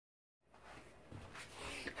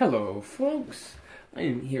Hello folks, I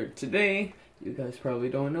am here today. You guys probably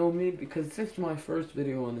don't know me because this is my first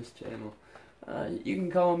video on this channel. You can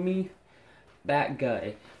call me Bat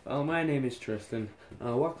Guy. My name is Tristan.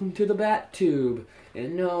 Welcome to the Bat Tube.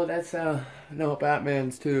 And no, that's no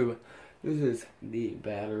Batman's tube. This is the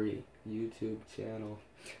Battery YouTube channel.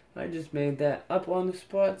 I just made that up on the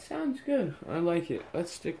spot. Sounds good. I like it.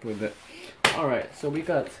 Let's stick with it. Alright, so we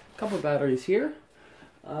got a couple batteries here.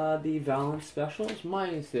 The Valence Specials.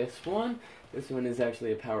 Mine is this one. This one is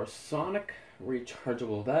actually a Powersonic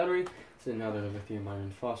rechargeable battery. It's another lithium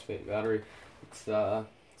iron phosphate battery. It's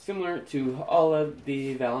similar to all of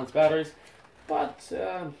the Valence batteries, but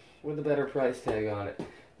with a better price tag on it.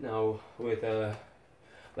 Now with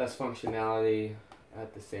less functionality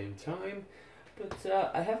at the same time. But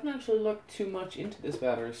I haven't actually looked too much into this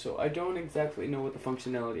battery, so I don't exactly know what the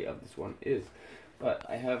functionality of this one is. But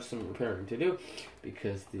I have some repairing to do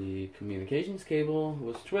because the communications cable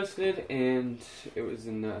was twisted and it was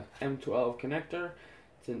in the M12 connector.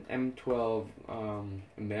 It's an M12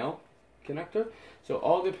 male connector. So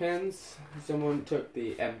all the pins, someone took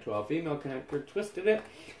the M12 female connector, twisted it,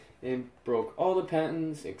 and broke all the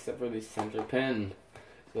pins except for the center pin.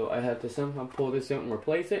 So I had to somehow pull this out and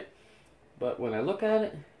replace it. But when I look at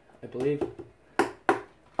it, I believe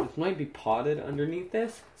it might be potted underneath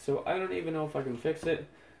this, so I don't even know if I can fix it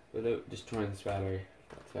without destroying this battery.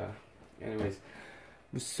 But anyways,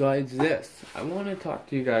 besides this, I want to talk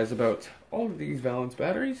to you guys about all of these Valence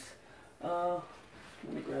batteries. Let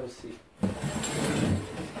me grab a seat.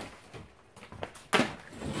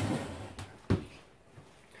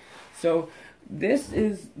 So this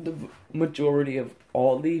is the majority of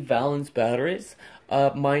all the Valence batteries.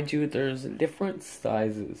 Mind you, there's different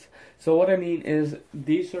sizes. So what I mean is,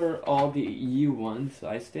 these are all the U1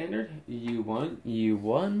 size standard. U1,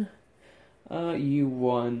 U1,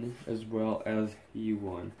 U1, as well as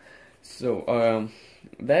U1. So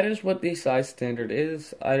that is what the size standard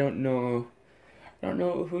is. I don't know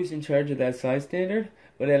who's in charge of that size standard.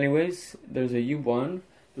 But anyways, there's a U1.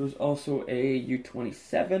 There's also a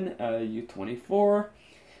U27, a U24.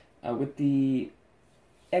 With the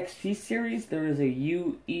XP series, there is a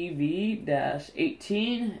UEV-18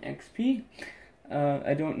 XP.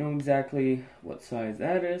 I don't know exactly what size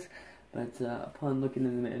that is, but upon looking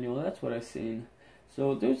in the manual, that's what I've seen.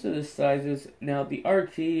 So those are the sizes. Now the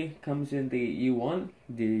RT comes in the U1,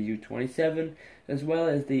 the U27, as well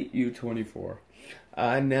as the U24.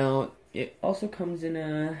 Now it also comes in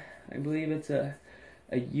a, I believe it's a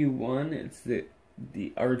U1. It's the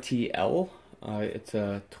RTL. It's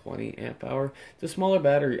a 20 amp hour. It's a smaller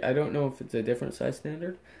battery. I don't know if it's a different size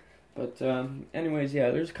standard, but anyways,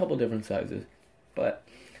 yeah, there's a couple different sizes. But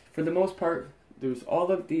for the most part, there's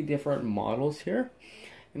all of the different models here,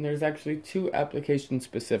 and there's actually two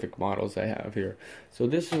application-specific models I have here. So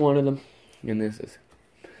this is one of them, and this is.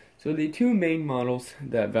 So the two main models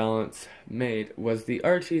that Valence made was the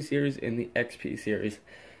RT series and the XP series.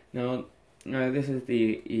 Now, this is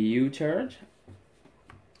the U-Charge.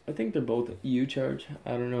 I think they're both U-Charge.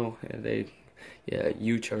 I don't know. Yeah,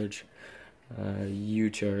 U-Charge.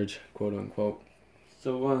 U-Charge, quote unquote.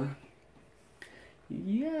 So,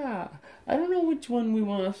 yeah. I don't know which one we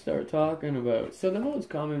want to start talking about. So the most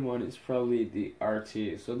common one is probably the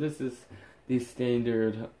RT. So this is the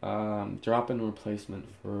standard drop-in replacement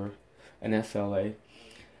for an SLA.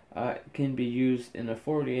 It can be used in a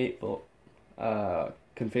 48 volt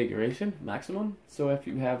configuration maximum. So if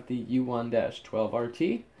you have the U1-12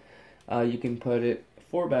 RT, you can put it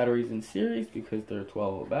 4 batteries in series because they're a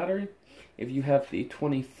 12 volt battery. If you have the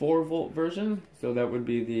 24 volt version, so that would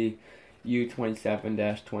be the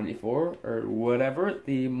U27-24 or whatever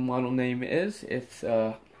the model name is. It's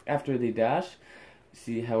after the dash.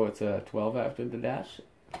 See how it's a 12 after the dash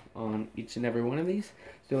on each and every one of these.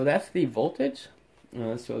 So that's the voltage.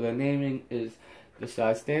 So the naming is the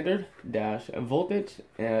size standard dash voltage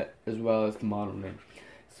as well as the model name.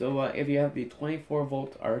 So if you have the 24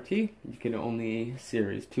 volt RT, you can only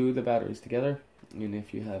series 2 of the batteries together, and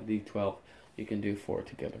if you have the 12, you can do 4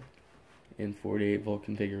 together in 48 volt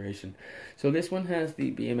configuration. So this one has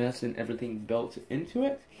the BMS and everything built into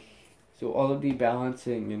it. So all of the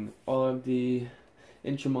balancing and all of the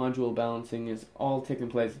intramodule balancing is all taking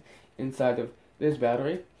place inside of this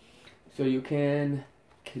battery. So you can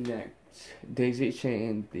connect, daisy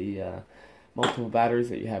chain the multiple batteries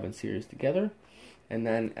that you have in series together, and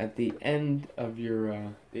then at the end of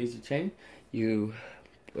your daisy chain, you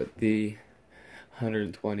put the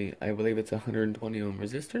 120, I believe it's a 120 ohm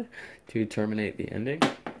resistor to terminate the ending.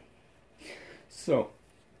 So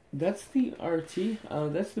that's the RT.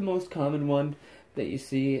 That's the most common one. that you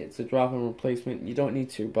see. It's a drop-in replacement. You don't need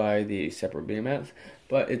to buy the separate BMS,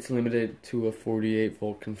 but it's limited to a 48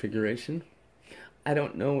 volt configuration. I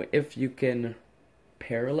don't know if you can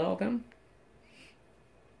parallel them.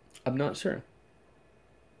 I'm not sure.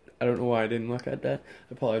 I don't know why I didn't look at that.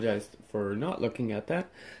 I apologize for not looking at that.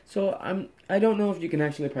 So I don't know if you can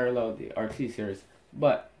actually parallel the RT series,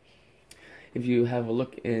 but if you have a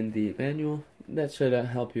look in the manual, that should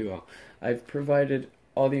help you out. I've provided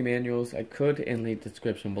all the manuals I could in the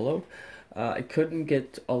description below. I couldn't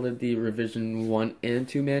get all of the revision 1 and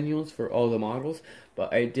 2 manuals for all the models,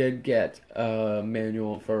 but I did get a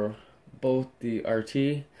manual for both the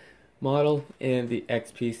RT model and the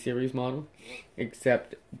XP series model,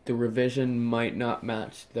 except the revision might not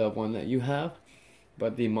match the one that you have,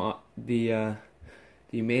 but the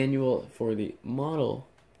manual for the model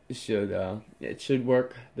should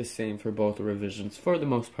work the same for both revisions for the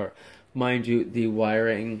most part. Mind you, the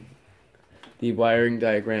wiring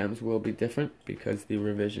diagrams will be different because the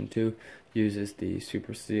revision 2 uses the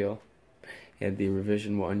super seal and the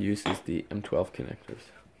revision 1 uses the M12 connectors.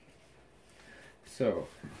 So,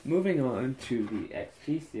 moving on to the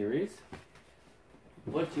XP series,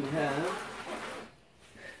 what you have,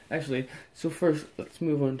 actually, so first let's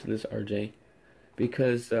move on to this RJ,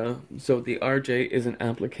 because, so the RJ is an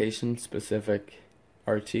application specific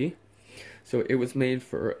RT, so it was made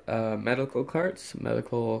for medical carts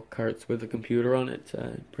with a computer on it,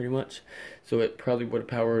 pretty much, so it probably would have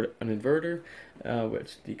powered an inverter,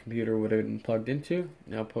 which the computer would have been plugged into.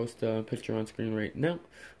 I'll post a picture on screen right now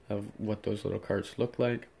of what those little carts look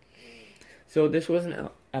like. So this was an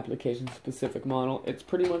application specific model. It's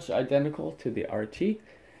pretty much identical to the RT.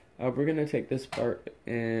 We're going to take this part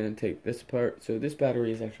and take this apart. So this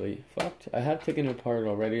battery is actually fucked. I have taken it apart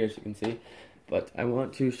already, as you can see, but I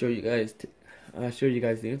want to show you guys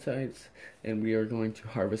the insides, and we are going to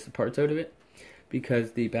harvest the parts out of it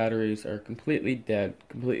because the batteries are completely dead,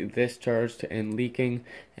 completely discharged and leaking,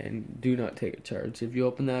 and do not take a charge. If you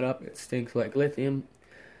open that up, it stinks like lithium.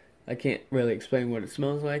 I can't really explain what it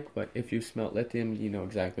smells like, but if you smell lithium, you know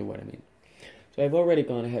exactly what I mean. So I've already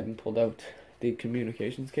gone ahead and pulled out the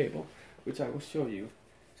communications cable, which I will show you.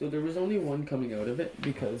 So there was only one coming out of it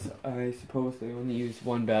because I suppose they only used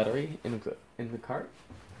one battery in the cart.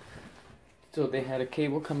 So they had a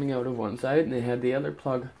cable coming out of one side and they had the other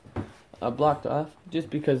plug blocked off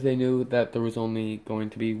just because they knew that there was only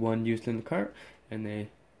going to be one used in the cart and they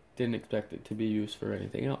didn't expect it to be used for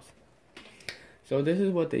anything else. So this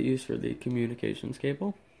is what they used for the communications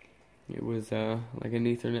cable. It was like an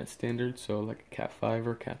Ethernet standard, so like a Cat5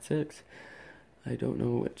 or Cat6. I don't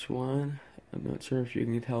know which one. I'm not sure if you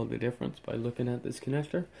can tell the difference by looking at this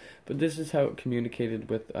connector. But this is how it communicated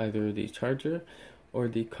with either the charger or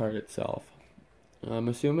the card itself. I'm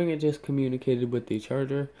assuming it just communicated with the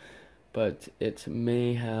charger, but it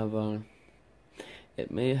may have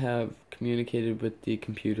communicated with the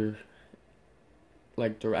computer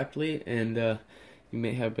like directly, and you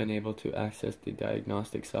may have been able to access the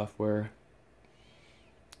diagnostic software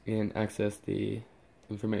and access the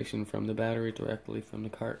information from the battery directly from the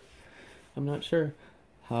cart. I'm not sure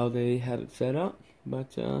how they had it set up,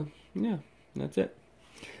 but yeah, that's it.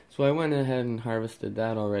 So I went ahead and harvested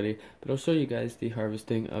that already, but I'll show you guys the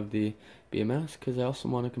harvesting of the BMS because I also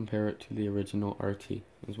want to compare it to the original RT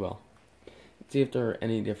as well. See if there are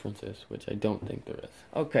any differences, which I don't think there is.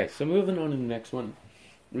 Okay, so moving on to the next one,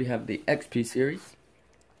 we have the XP series.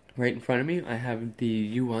 Right in front of me, I have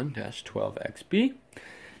the U1-12XP,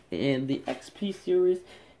 and the XP series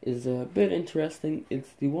is a bit interesting.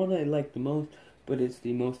 It's the one I like the most, but it's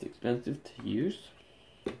the most expensive to use.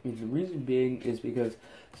 And the reason being is because,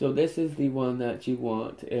 so this is the one that you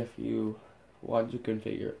want if you want to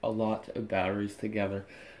configure a lot of batteries together.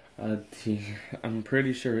 I'm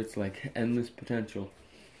pretty sure it's like endless potential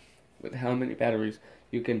with how many batteries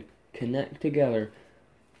you can connect together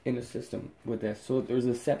in a system with this. So there's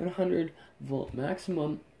a 700 volt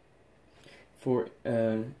maximum for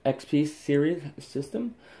XP series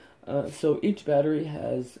system. So each battery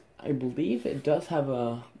has, I believe it does have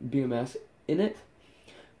a BMS in it,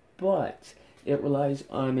 but it relies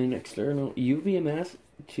on an external U-BMS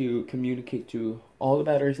to communicate to all the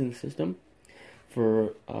batteries in the system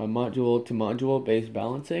for module to module based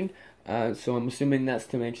balancing. So I'm assuming that's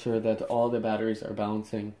to make sure that all the batteries are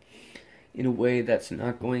balancing in a way that's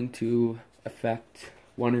not going to affect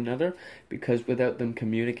one another, because without them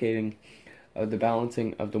communicating the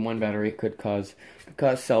balancing of the one battery could cause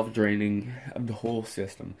self-draining of the whole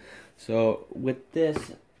system. So with the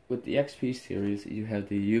XP series, you have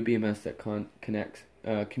the U-BMS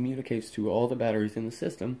that communicates to all the batteries in the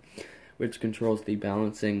system, which controls the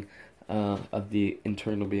balancing of the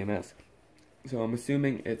internal BMS. So I'm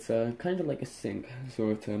assuming it's kind of like a sync,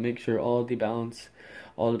 so to make sure all the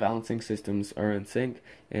balancing systems are in sync,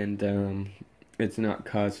 and it's not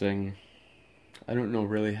causing, I don't know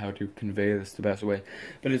really how to convey this the best way,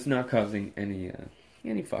 but it's not causing any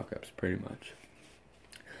fuck ups pretty much.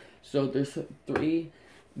 So there's 3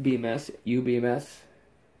 U-BMSs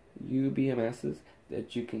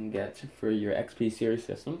that you can get for your XP series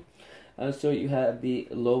system. So you have the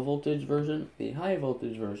low voltage version, the high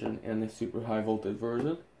voltage version, and the super high voltage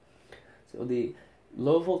version. So the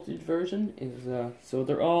low voltage version is, so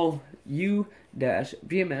they're all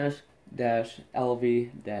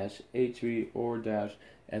U-BMS-LV-HV or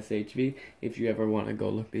 -SHV. If you ever want to go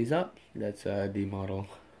look these up, that's the model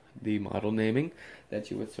naming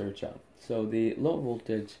that you would search up. So the low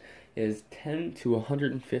voltage is 10 to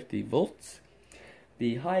 150 volts.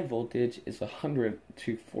 The high voltage is 100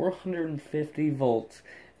 to 450 volts,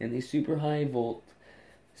 and the super high voltage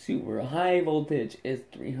is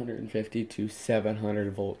 350 to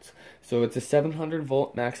 700 volts. So it's a 700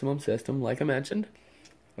 volt maximum system, like I mentioned.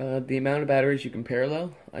 The amount of batteries you can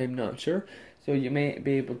parallel, I'm not sure. So you may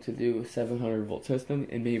be able to do a 700 volt system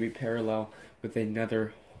and maybe parallel with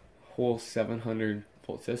another whole 700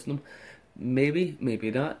 volt system. Maybe, maybe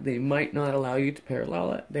not. They might not allow you to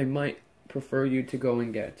parallel it. They might prefer you to go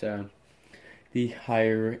and get the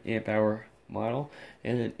higher amp hour model,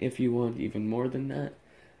 and if you want even more than that,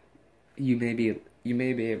 you may be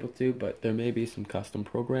able to, but there may be some custom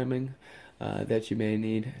programming that you may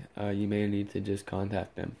need. You may need to just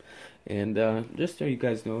contact them. And just so you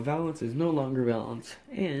guys know, Valence is no longer Valence,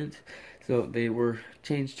 and so they were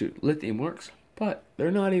changed to Lithium Werks, but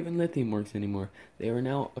they're not even Lithium Werks anymore. They are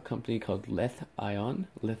now a company called Lithion,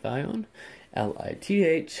 Lithion.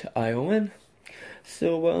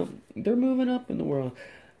 So they're moving up in the world.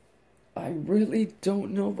 I really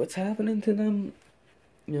don't know what's happening to them.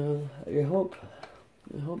 I hope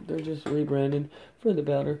they're just rebranding for the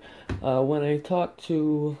better. I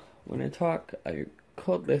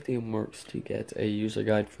called Lithium Werks to get a user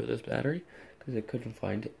guide for this battery because I couldn't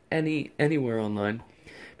find anywhere online,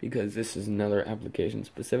 because this is another application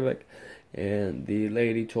specific, and the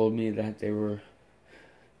lady told me that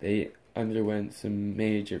they underwent some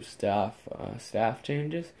major staff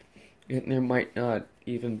changes, and there might not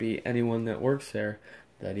even be anyone that works there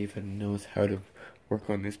that even knows how to work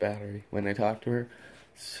on this battery when I talked to her.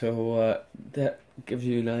 So that gives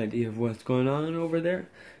you an idea of what's going on over there.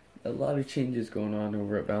 A lot of changes going on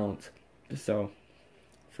over at Valence. So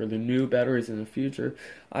for the new batteries in the future,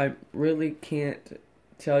 I really can't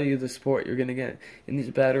tell you the support you're going to get. And these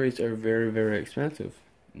batteries are very, very expensive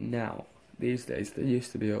now. These days, they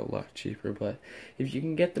used to be a lot cheaper, but if you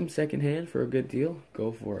can get them secondhand for a good deal,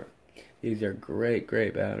 go for it. These are great,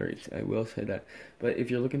 great batteries, I will say that. But if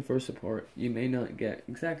you're looking for support, you may not get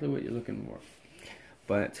exactly what you're looking for.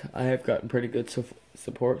 But I have gotten pretty good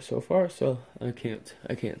support so far, so I can't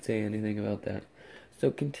say anything about that. So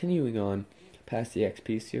continuing on past the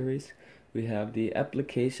XP series, we have the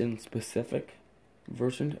application-specific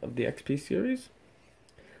version of the XP series,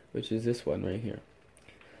 which is this one right here.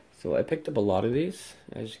 So I picked up a lot of these,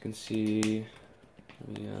 as you can see.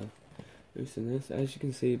 Let me loosen this. As you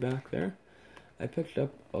can see back there, I picked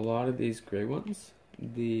up a lot of these gray ones,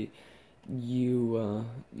 the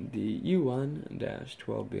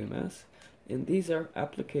U1-12BMS, and these are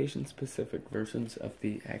application-specific versions of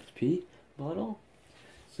the XP model.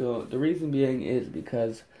 So the reason being is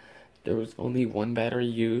because there was only one battery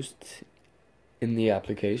used in the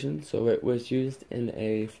application, so it was used in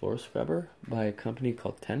a floor scrubber by a company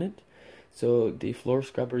called Tenant. So the floor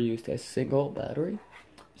scrubber used a single battery.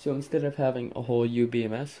 So instead of having a whole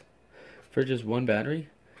U-BMS for just one battery,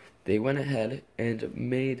 they went ahead and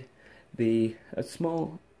made a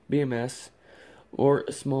small BMS or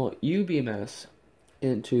a small U-BMS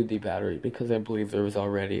into the battery, because I believe there was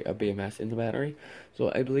already a BMS in the battery.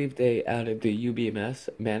 So I believe they added the U-BMS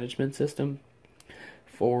management system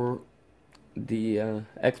for the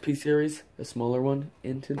XP series, a smaller one,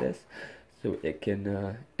 into this, so it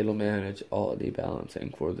can it'll manage all the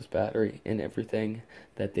balancing for this battery and everything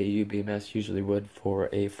that the U-BMS usually would for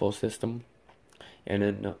a full system and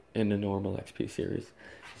in a normal XP series.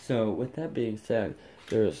 So with that being said,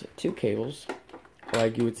 there's 2 cables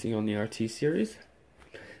like you would see on the RT series,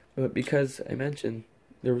 but because I mentioned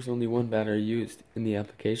there was only one battery used in the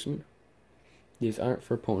application, these aren't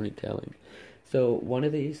for ponytailing. So one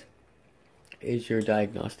of these is your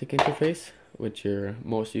diagnostic interface, which you're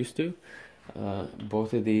most used to.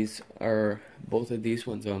 Both of these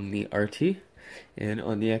ones on the RT and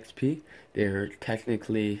on the XP, they're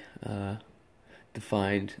technically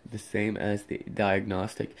defined the same as the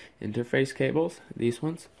diagnostic interface cables, these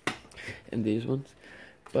ones. and these ones.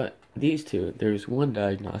 But these two, there's one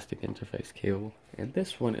diagnostic interface cable, and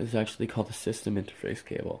this one is actually called a system interface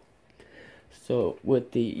cable. So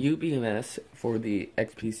with the U-BMS for the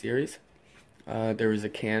XP series, there is a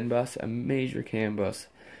CAN bus, a major CAN bus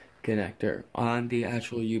connector on the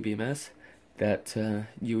actual U-BMS that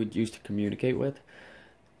you would use to communicate with,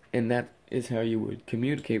 and that is how you would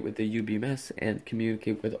communicate with the U-BMS and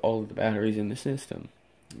communicate with all of the batteries in the system.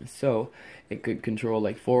 So it could control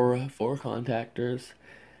like four contactors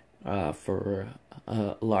for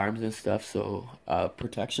alarms and stuff, so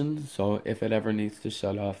protection, so if it ever needs to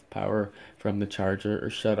shut off power from the charger or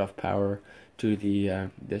shut off power to the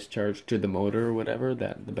discharge to the motor or whatever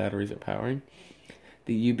that the batteries are powering,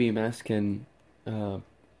 the U-BMS can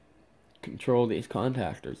control these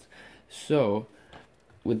contactors. So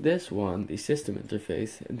with this one, the system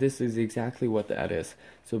interface, this is exactly what that is.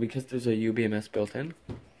 So because there's a U-BMS built in,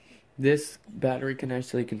 this battery can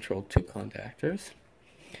actually control two contactors.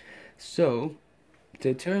 So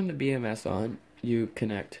to turn the BMS on, you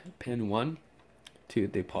connect pin 1 to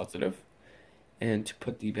the positive, and to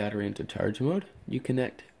put the battery into charge mode, you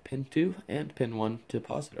connect pin 2 and pin 1 to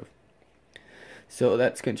positive. So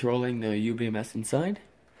that's controlling the U-BMS inside.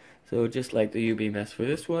 So just like the U-BMS for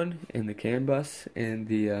this one, and the CAN bus, and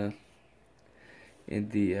the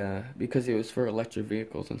because it was for electric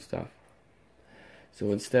vehicles and stuff.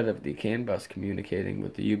 So instead of the CAN bus communicating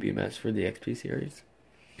with the U-BMS for the XP series,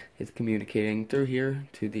 it's communicating through here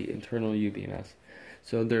to the internal U-BMS.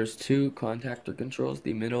 So there's two contactor controls.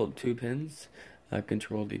 The middle two pins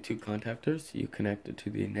control the two contactors. You connect it to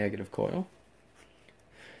the negative coil.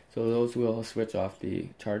 So those will switch off the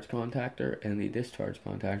charge contactor and the discharge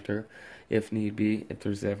contactor if need be, if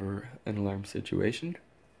there's ever an alarm situation.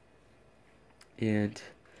 And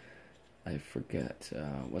I forget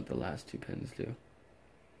what the last two pins do,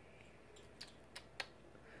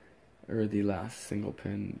 or the last single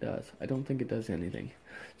pin does. I don't think it does anything.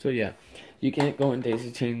 So yeah, you can't go and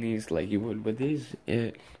daisy chain these like you would with these,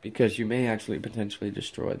 because you may actually potentially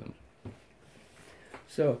destroy them.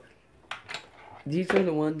 So these are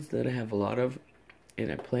the ones that I have a lot of,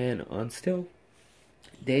 and I plan on still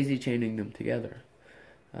daisy chaining them together.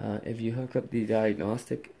 If you hook up the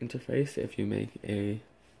diagnostic interface, if you make a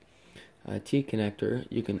T connector,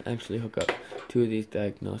 you can actually hook up two of these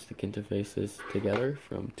diagnostic interfaces together,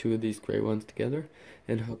 from two of these gray ones together,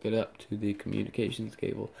 and hook it up to the communications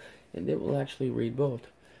cable, and it will actually read both.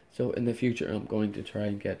 So in the future, I'm going to try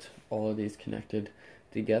and get all of these connected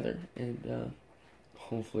together, and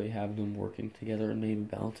hopefully have them working together and maybe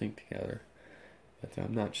balancing together, but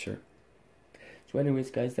I'm not sure. So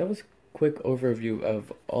anyways guys, that was a quick overview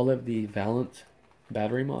of all of the Valence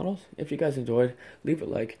battery models. If you guys enjoyed, leave a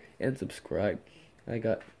like and subscribe. I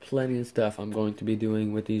got plenty of stuff I'm going to be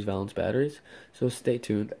doing with these Valence batteries, so stay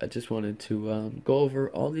tuned. I just wanted to go over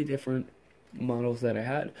all the different models that I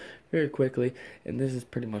had very quickly, and this is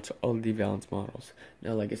pretty much all of the Valence models.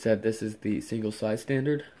 Now like I said, this is the single size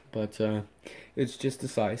standard, but it's just a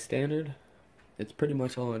size standard. It's pretty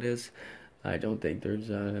much all it is. I don't think there's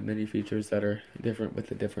many features that are different with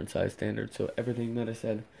the different size standard, so everything that I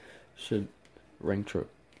said should ring true.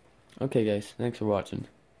 Okay guys, thanks for watching.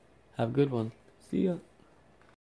 Have a good one. See ya.